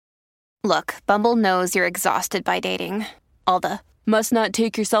Look, Bumble knows you're exhausted by dating. All the must not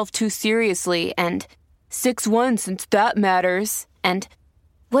take yourself too seriously and 6'1" since that matters. And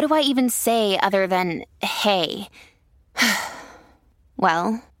what do I even say other than hey?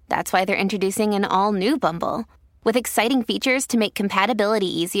 Well, that's why they're introducing an all-new Bumble with exciting features to make compatibility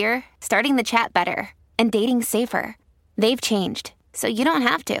easier, starting the chat better, and dating safer. They've changed, so you don't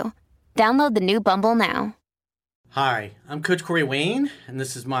have to. Download the new Bumble now. Hi, I'm Coach Corey Wayne, and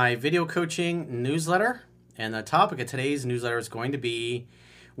this is my video coaching newsletter. And the topic of today's newsletter is going to be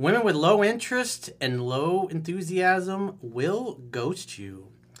women with low interest and low enthusiasm will ghost you.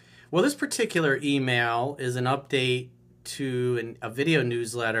 Well, this particular email is an update to a video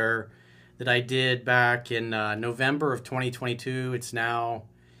newsletter that I did back in November of 2022. It's now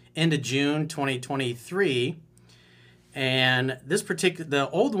end of June 2023. And the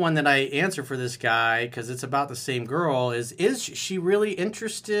old one that I answer for this guy, because it's about the same girl, is she really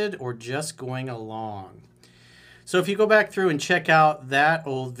interested or just going along? So if you go back through and check out that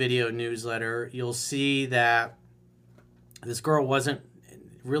old video newsletter, you'll see that this girl wasn't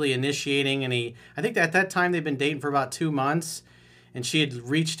really initiating any. I think that at that time they'd been dating for about 2 months, and she had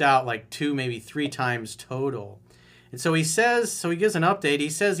reached out like 2, maybe 3 times total. And so he gives an update. He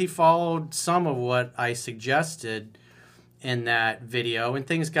says he followed some of what I suggested in that video, and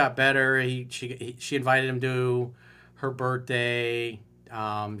things got better. She invited him to her birthday.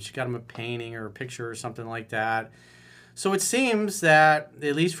 She got him a painting or a picture or something like that. So it seems that,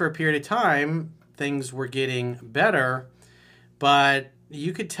 at least for a period of time, things were getting better. But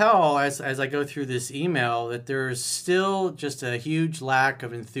you could tell as I go through this email that there's still just a huge lack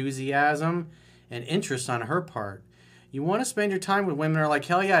of enthusiasm and interest on her part. You want to spend your time with women who are like,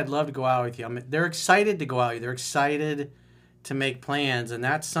 hell yeah, I'd love to go out with you. They're excited to go out with you. They're excited to make plans, and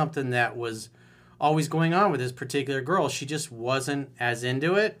that's something that was always going on with this particular girl. She just wasn't as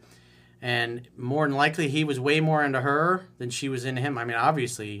into it, and more than likely he was way more into her than she was into him. I mean,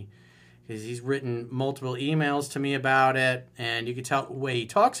 obviously, because he's written multiple emails to me about it, and you can tell the way he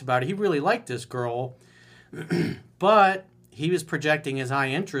talks about it, he really liked this girl, but he was projecting his high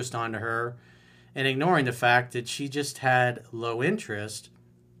interest onto her and ignoring the fact that she just had low interest.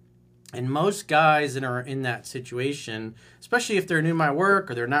 And most guys that are in that situation, especially if they're new to my work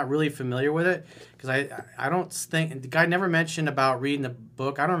or they're not really familiar with it, because I don't think, the guy never mentioned about reading the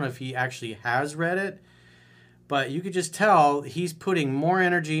book. I don't know if he actually has read it, but you could just tell he's putting more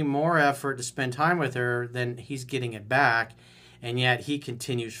energy, more effort to spend time with her than he's getting it back. And yet he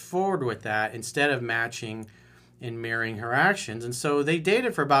continues forward with that instead of matching and mirroring her actions. And so they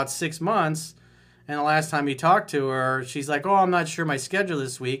dated for about 6 months. And the last time he talked to her, she's like, oh, I'm not sure my schedule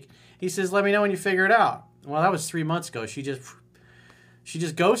this week. He says, let me know when you figure it out. Well, that was 3 months ago. She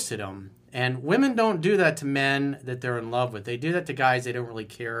just ghosted him. And women don't do that to men that they're in love with. They do that to guys they don't really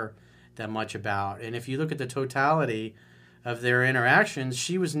care that much about. And if you look at the totality of their interactions,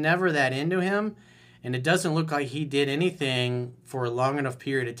 she was never that into him. And it doesn't look like he did anything for a long enough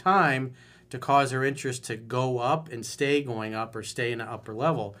period of time to cause her interest to go up and stay going up or stay in an upper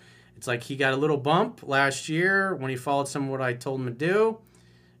level. It's like he got a little bump last year when he followed some of what I told him to do.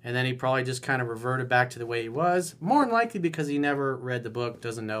 And then he probably just kind of reverted back to the way he was. More than likely because he never read the book,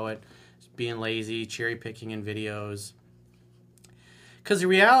 doesn't know it, being lazy, cherry picking in videos. Because the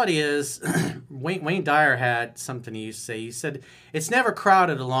reality is, Wayne Dyer had something he used to say. He said, it's never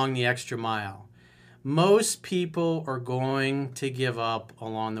crowded along the extra mile. Most people are going to give up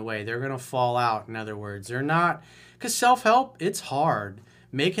along the way. They're going to fall out, in other words. They're not, because self-help, it's hard.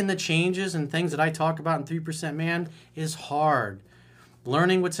 Making the changes and things that I talk about in 3% Man is hard.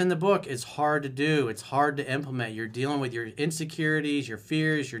 Learning what's in the book is hard to do. It's hard to implement. You're dealing with your insecurities, your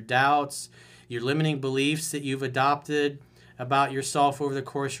fears, your doubts, your limiting beliefs that you've adopted about yourself over the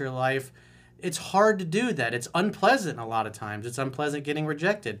course of your life. It's hard to do that. It's unpleasant a lot of times. It's unpleasant getting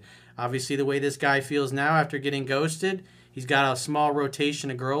rejected. Obviously, the way this guy feels now after getting ghosted, he's got a small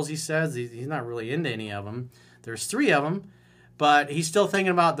rotation of girls, he says. He's not really into any of them. There's 3 of them, but he's still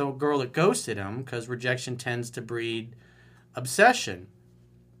thinking about the girl that ghosted him because rejection tends to breed obsession.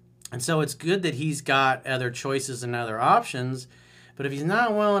 And so it's good that he's got other choices and other options, but if he's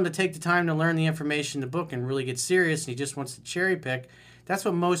not willing to take the time to learn the information in the book and really get serious and he just wants to cherry pick, that's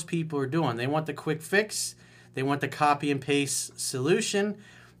what most people are doing. They want the quick fix. They want the copy and paste solution.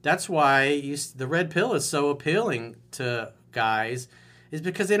 That's why the red pill is so appealing to guys, is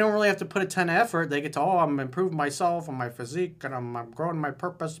because they don't really have to put a ton of effort. They get to, I'm improving myself and my physique and I'm growing my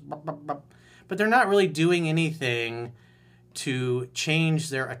purpose, blah, blah, blah. But they're not really doing anything to change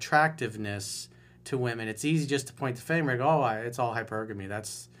their attractiveness to women. It's easy just to point the finger and go, it's all hypergamy.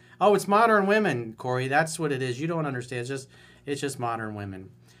 It's modern women, Corey. That's what it is. You don't understand. It's just modern women.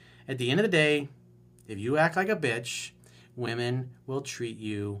 At the end of the day, if you act like a bitch, women will treat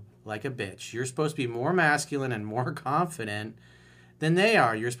you like a bitch. You're supposed to be more masculine and more confident than they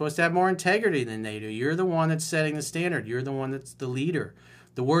are. You're supposed to have more integrity than they do. You're the one that's setting the standard. You're the one that's the leader.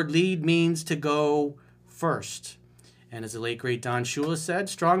 The word lead means to go first. And as the late, great Don Shula said,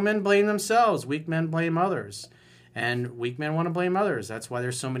 strong men blame themselves, weak men blame others. And weak men want to blame others. That's why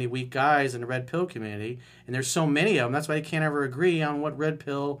there's so many weak guys in the red pill community. And there's so many of them. That's why they can't ever agree on what red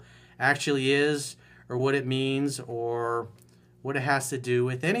pill actually is, or what it means, or what it has to do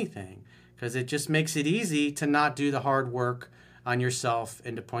with anything. Because it just makes it easy to not do the hard work on yourself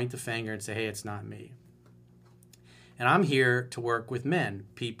and to point the finger and say, hey, it's not me. And I'm here to work with men,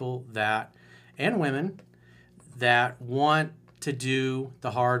 people that, and women, that want to do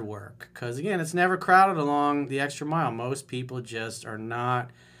the hard work. Because again, it's never crowded along the extra mile. Most people just are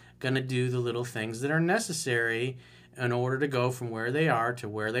not going to do the little things that are necessary in order to go from where they are to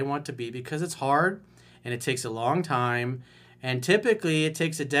where they want to be, because it's hard and it takes a long time. And typically it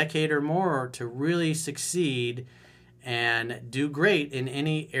takes a decade or more to really succeed and do great in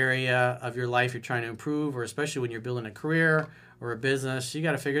any area of your life you're trying to improve, or especially when you're building a career or a business. You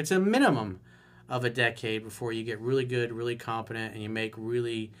got to figure it's a minimum of a decade before you get really good, really competent, and you make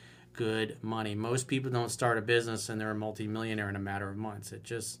really good money. Most people don't start a business and they're a multimillionaire in a matter of months. It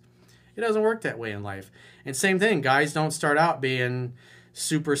doesn't work that way in life. And same thing, guys don't start out being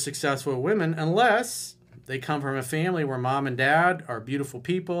super successful women unless they come from a family where mom and dad are beautiful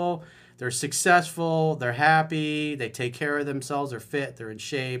people. They're successful, they're happy, they take care of themselves, they're fit, they're in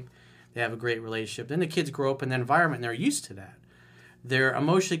shape, they have a great relationship. Then the kids grow up in that environment and they're used to that. They're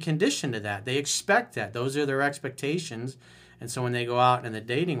emotionally conditioned to that. They expect that. Those are their expectations. And so when they go out in the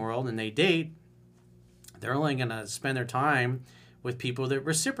dating world and they date, they're only going to spend their time with people that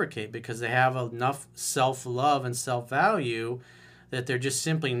reciprocate, because they have enough self-love and self-value that they're just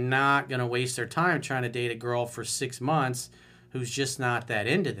simply not going to waste their time trying to date a girl for 6 months who's just not that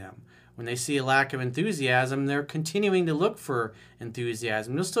into them. When they see a lack of enthusiasm, they're continuing to look for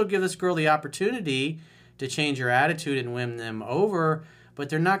enthusiasm. They'll still give this girl the opportunity to change her attitude and win them over, but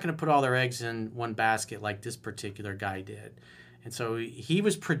they're not going to put all their eggs in one basket like this particular guy did. And so he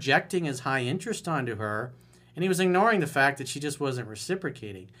was projecting his high interest onto her, and he was ignoring the fact that she just wasn't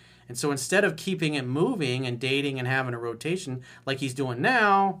reciprocating. And so instead of keeping it moving and dating and having a rotation like he's doing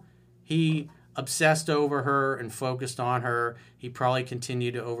now, he obsessed over her and focused on her. He probably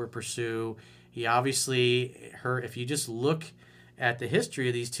continued to over pursue. He obviously, if you just look at the history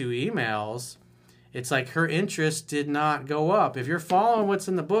of these two emails, it's like her interest did not go up. If you're following what's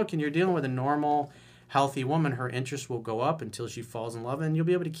in the book and you're dealing with a normal, healthy woman, her interest will go up until she falls in love, and you'll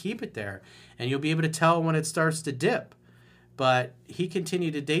be able to keep it there. And you'll be able to tell when it starts to dip. But he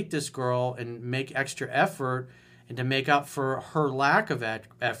continued to date this girl and make extra effort and to make up for her lack of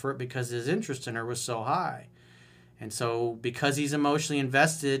effort because his interest in her was so high. And so because he's emotionally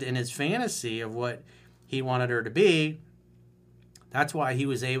invested in his fantasy of what he wanted her to be, that's why he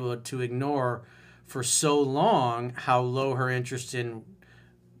was able to ignore for so long how low her interest in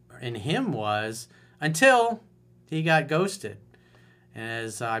him was, until he got ghosted.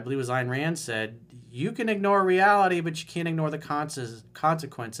 As I believe it was Ayn Rand said, you can ignore reality, but you can't ignore the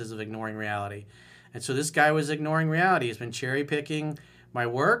consequences of ignoring reality. And so this guy was ignoring reality. He's been cherry picking my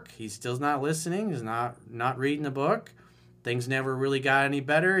work. He's still not listening. He's not reading the book. Things never really got any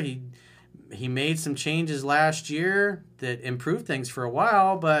better. He made some changes last year that improved things for a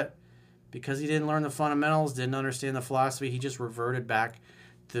while, but because he didn't learn the fundamentals, didn't understand the philosophy, he just reverted back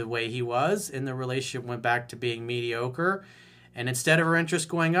to the way he was, and the relationship went back to being mediocre. And instead of her interest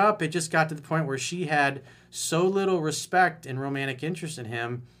going up, it just got to the point where she had so little respect and romantic interest in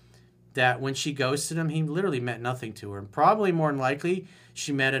him that when she ghosted him, he literally meant nothing to her. And probably more than likely,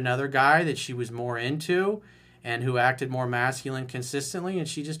 she met another guy that she was more into and who acted more masculine consistently, and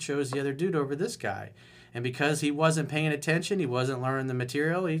she just chose the other dude over this guy. And because he wasn't paying attention, he wasn't learning the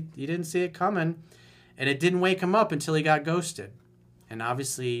material, he didn't see it coming, and it didn't wake him up until he got ghosted. And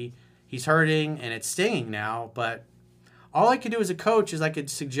obviously, he's hurting, and it's stinging now, but all I could do as a coach is I could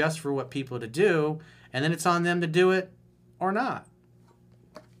suggest for what people to do, and then it's on them to do it or not.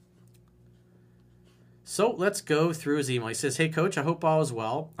 So let's go through his email. He says, hey, Coach, I hope all is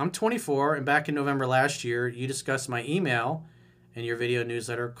well. I'm 24, and back in November last year, you discussed my email in your video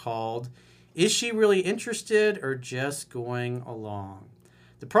newsletter called, Is She Really Interested or Just Going Along?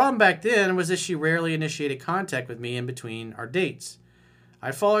 The problem back then was that she rarely initiated contact with me in between our dates.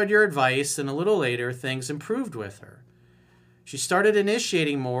 I followed your advice, and a little later, things improved with her. She started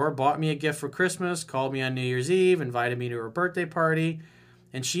initiating more, bought me a gift for Christmas, called me on New Year's Eve, invited me to her birthday party,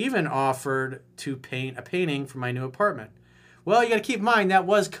 and she even offered to paint a painting for my new apartment. Well, you got to keep in mind that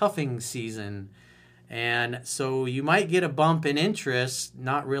was cuffing season. And so you might get a bump in interest,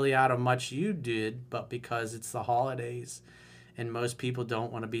 not really out of much you did, but because it's the holidays. And most people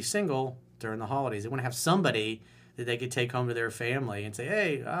don't want to be single during the holidays. They want to have somebody that they could take home to their family and say,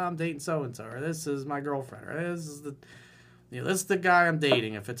 hey, I'm dating so-and-so, or this is my girlfriend, or this is the guy I'm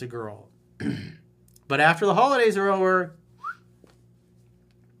dating if it's a girl. But after the holidays are over,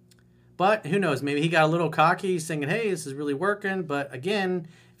 but who knows, maybe he got a little cocky thinking, hey, this is really working. But again,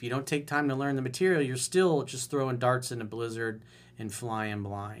 if you don't take time to learn the material, you're still just throwing darts in a blizzard and flying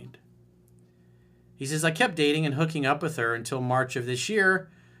blind. He says, I kept dating and hooking up with her until March of this year,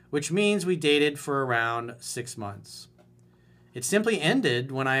 which means we dated for around 6 months. It simply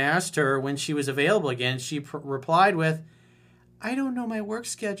ended when I asked her when she was available again. She replied with, I don't know my work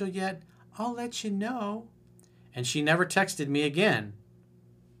schedule yet. I'll let you know. And she never texted me again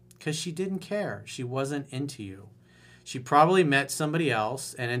because she didn't care. She wasn't into you. She probably met somebody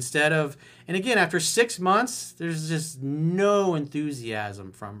else, and and again, after 6 months, there's just no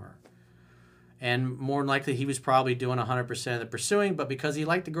enthusiasm from her. And more than likely, he was probably doing 100% of the pursuing, but because he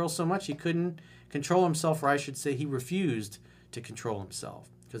liked the girl so much, he couldn't control himself, or I should say he refused to control himself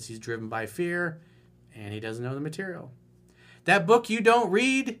because he's driven by fear and he doesn't know the material. That book you don't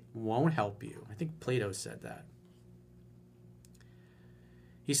read won't help you. I think Plato said that.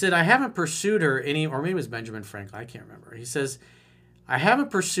 He said, I haven't pursued her any, or maybe it was Benjamin Franklin, I can't remember. He says, I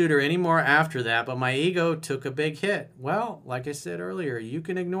haven't pursued her anymore after that, but my ego took a big hit. Well, like I said earlier, you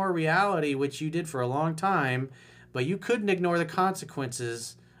can ignore reality, which you did for a long time, but you couldn't ignore the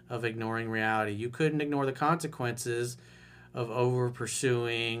consequences of ignoring reality. You couldn't ignore the consequences of over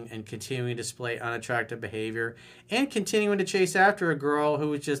pursuing and continuing to display unattractive behavior and continuing to chase after a girl who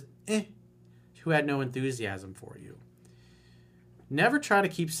was just, who had no enthusiasm for you. Never try to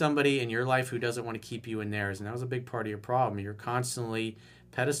keep somebody in your life who doesn't want to keep you in theirs. And that was a big part of your problem. You're constantly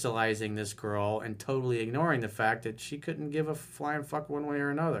pedestalizing this girl and totally ignoring the fact that she couldn't give a flying fuck one way or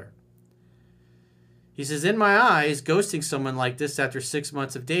another. He says, in my eyes, ghosting someone like this after 6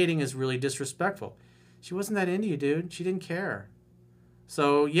 months of dating is really disrespectful. She wasn't that into you, dude. She didn't care.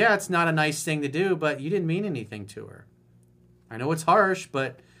 So, yeah, it's not a nice thing to do, but you didn't mean anything to her. I know it's harsh,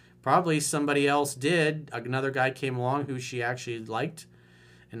 but probably somebody else did. Another guy came along who she actually liked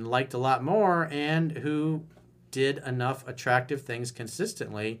and liked a lot more, and who did enough attractive things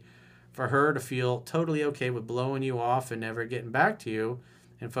consistently for her to feel totally okay with blowing you off and never getting back to you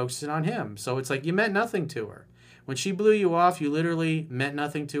and focusing on him. So it's like you meant nothing to her. When she blew you off, you literally meant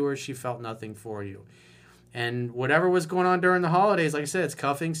nothing to her. She felt nothing for you. And whatever was going on during the holidays, like I said, it's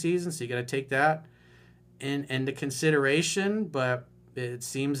cuffing season, so you got to take that into consideration. But it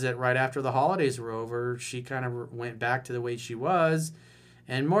seems that right after the holidays were over, she kind of went back to the way she was.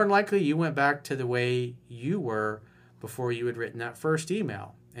 And more than likely, you went back to the way you were before you had written that first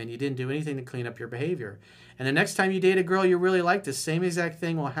email. And you didn't do anything to clean up your behavior. And the next time you date a girl you really like, the same exact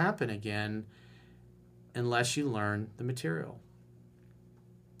thing will happen again unless you learn the material.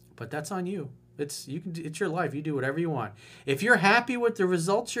 But that's on you. It's your life. You do whatever you want. If you're happy with the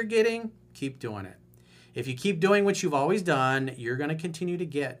results you're getting, keep doing it. If you keep doing what you've always done, you're going to continue to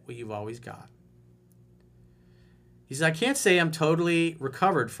get what you've always got. He says, I can't say I'm totally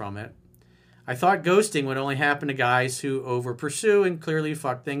recovered from it. I thought ghosting would only happen to guys who over pursue and clearly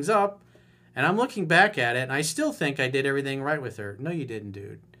fuck things up. And I'm looking back at it, and I still think I did everything right with her. No, you didn't,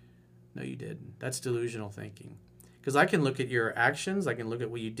 dude. No, you didn't. That's delusional thinking. Because I can look at your actions, I can look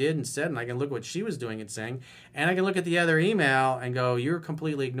at what you did and said, and I can look at what she was doing and saying, and I can look at the other email and go, you're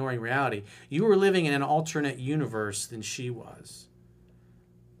completely ignoring reality. You were living in an alternate universe than she was.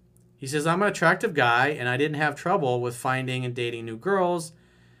 He says, I'm an attractive guy, and I didn't have trouble with finding and dating new girls,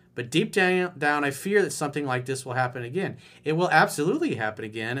 but deep down, I fear that something like this will happen again. It will absolutely happen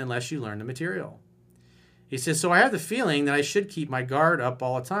again unless you learn the material. He says, so I have the feeling that I should keep my guard up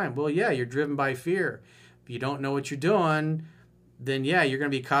all the time. Well, yeah, you're driven by fear. If you don't know what you're doing, then yeah, you're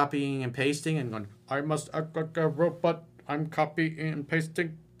going to be copying and pasting and going, I must act like a robot. I'm copying and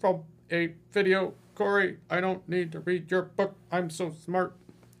pasting from a video. Corey, I don't need to read your book. I'm so smart.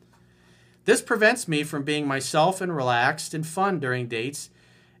 This prevents me from being myself and relaxed and fun during dates.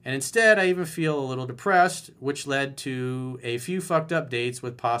 And instead, I even feel a little depressed, which led to a few fucked up dates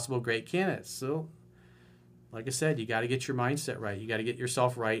with possible great candidates. So, like I said, you got to get your mindset right. You got to get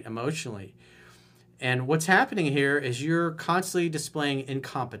yourself right emotionally. And what's happening here is you're constantly displaying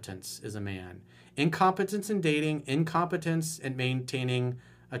incompetence as a man. Incompetence in dating, incompetence in maintaining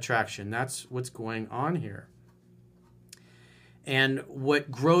attraction. That's what's going on here. And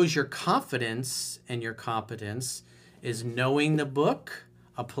what grows your confidence and your competence is knowing the book,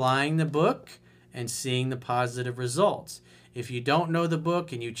 applying the book, and seeing the positive results. If you don't know the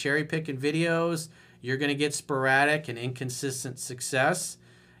book and you cherry pick in videos, you're going to get sporadic and inconsistent success.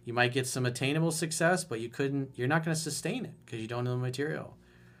 You might get some attainable success, but you're not going to sustain it because you don't know the material.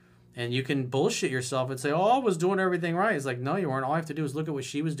 And you can bullshit yourself and say, oh, I was doing everything right. It's like, no, you weren't. All I have to do is look at what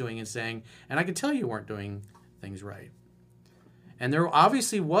she was doing and saying, and I could tell you weren't doing things right. And there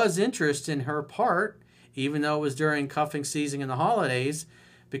obviously was interest in her part, even though it was during cuffing season and the holidays,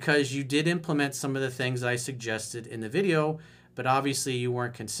 because you did implement some of the things I suggested in the video, but obviously you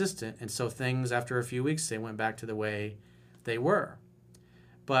weren't consistent. And so things, after a few weeks, they went back to the way they were.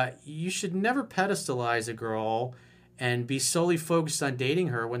 But you should never pedestalize a girl and be solely focused on dating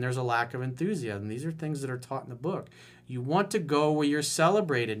her when there's a lack of enthusiasm. These are things that are taught in the book. You want to go where you're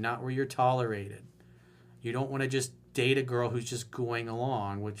celebrated, not where you're tolerated. You don't want to just date a girl who's just going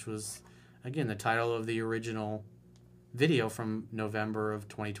along, which was, again, the title of the original video from November of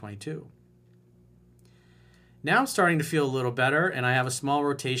 2022. Now I'm starting to feel a little better, and I have a small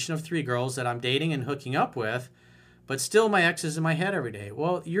rotation of 3 girls that I'm dating and hooking up with, but still my ex is in my head every day.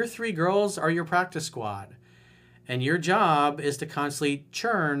 Well, your 3 girls are your practice squad, and your job is to constantly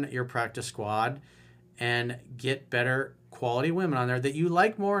churn your practice squad and get better quality women on there that you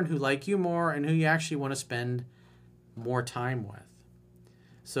like more and who like you more and who you actually want to spend more time with.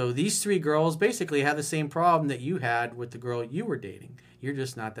 So these 3 girls basically have the same problem that you had with the girl you were dating. You're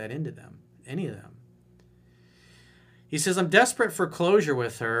just not that into them, any of them. He says, I'm desperate for closure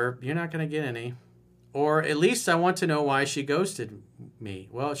with her. You're not going to get any. Or at least I want to know why she ghosted me.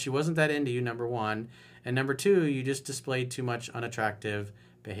 Well, she wasn't that into you, number 1. And number 2, you just displayed too much unattractive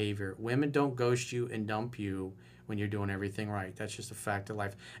behavior. Women don't ghost you and dump you when you're doing everything right. That's just a fact of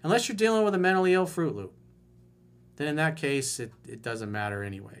life. Unless you're dealing with a mentally ill Fruit Loop. Then in that case, it doesn't matter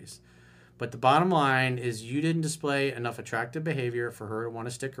anyways. But the bottom line is you didn't display enough attractive behavior for her to want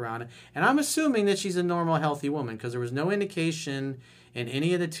to stick around. And I'm assuming that she's a normal, healthy woman because there was no indication in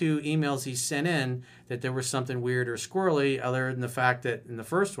any of the 2 emails he sent in that there was something weird or squirrely, other than the fact that in the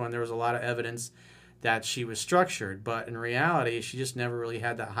first one there was a lot of evidence that she was structured. But in reality, she just never really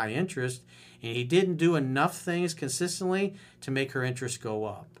had that high interest. And he didn't do enough things consistently to make her interest go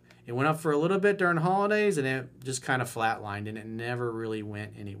up. It went up for a little bit during holidays, and it just kind of flatlined, and it never really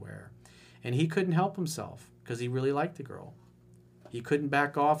went anywhere. And he couldn't help himself because he really liked the girl. He couldn't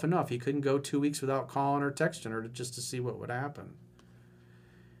back off enough. He couldn't go 2 weeks without calling or texting her just to see what would happen.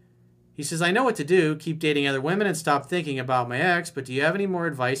 He says, I know what to do, keep dating other women and stop thinking about my ex, but do you have any more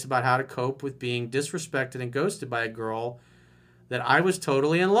advice about how to cope with being disrespected and ghosted by a girl that I was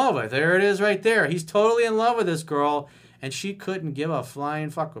totally in love with? There it is right there. He's totally in love with this girl, and she couldn't give a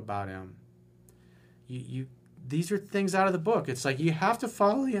flying fuck about him. These are things out of the book. It's like you have to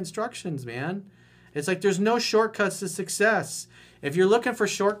follow the instructions, man. It's like there's no shortcuts to success. If you're looking for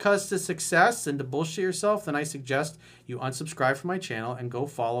shortcuts to success and to bullshit yourself, then I suggest you unsubscribe from my channel and go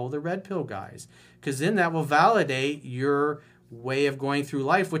follow the Red Pill guys. Because then that will validate your way of going through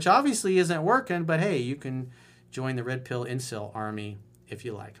life, which obviously isn't working, but hey, you can join the Red Pill Incel army if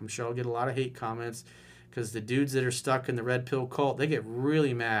you like. I'm sure I'll get a lot of hate comments because the dudes that are stuck in the Red Pill cult, they get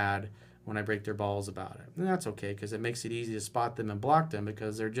really mad when I break their balls about it. And that's okay because it makes it easy to spot them and block them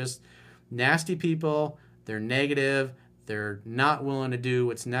because they're just nasty people. They're negative. They're not willing to do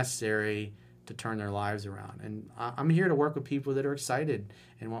what's necessary to turn their lives around. And I'm here to work with people that are excited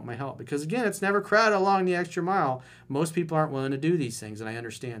and want my help. Because, again, it's never crowded along the extra mile. Most people aren't willing to do these things, and I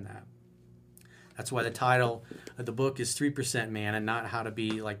understand that. That's why the title of the book is 3% Man and not how to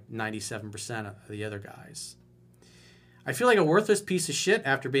be like 97% of the other guys. I feel like a worthless piece of shit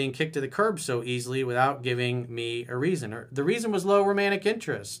after being kicked to the curb so easily without giving me a reason. The reason was low romantic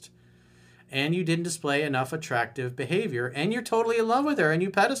interest. And you didn't display enough attractive behavior. And you're totally in love with her. And you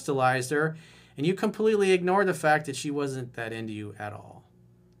pedestalized her. And you completely ignored the fact that she wasn't that into you at all.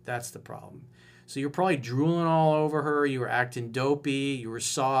 That's the problem. So you're probably drooling all over her. You were acting dopey. You were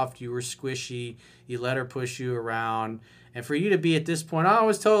soft. You were squishy. You let her push you around. And for you to be at this point, oh, I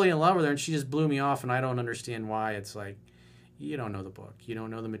was totally in love with her and she just blew me off and I don't understand why. It's like, you don't know the book. You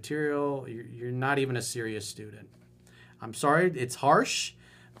don't know the material. You're not even a serious student. I'm sorry, it's harsh,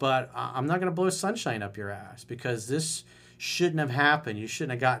 but I'm not going to blow sunshine up your ass because this shouldn't have happened. You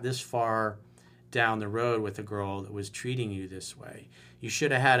shouldn't have got this far down the road with a girl that was treating you this way. You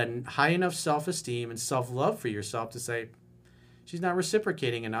should have had a high enough self-esteem and self-love for yourself to say, she's not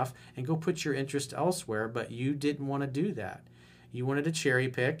reciprocating enough, and go put your interest elsewhere, but you didn't want to do that. You wanted to cherry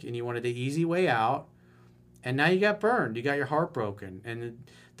pick, and you wanted the easy way out, and now you got burned. You got your heart broken. And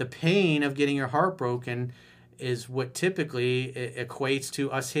the pain of getting your heart broken is what typically equates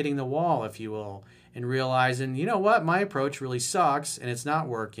to us hitting the wall, if you will, and realizing, you know what, my approach really sucks, and it's not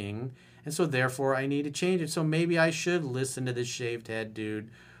working, And so therefore I need to change it. So maybe I should listen to this shaved head dude,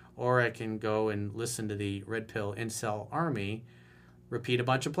 or I can go and listen to the red pill incel army, repeat a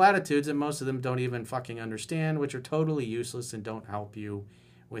bunch of platitudes that most of them don't even fucking understand, which are totally useless and don't help you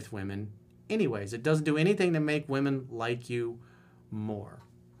with women anyways. It doesn't do anything to make women like you more.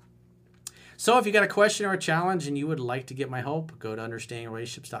 So if you got a question or a challenge and you would like to get my help, go to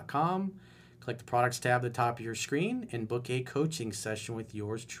understandingrelationships.com, click the products tab at the top of your screen, and book a coaching session with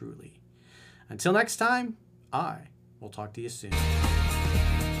yours truly. Until next time, I will talk to you soon.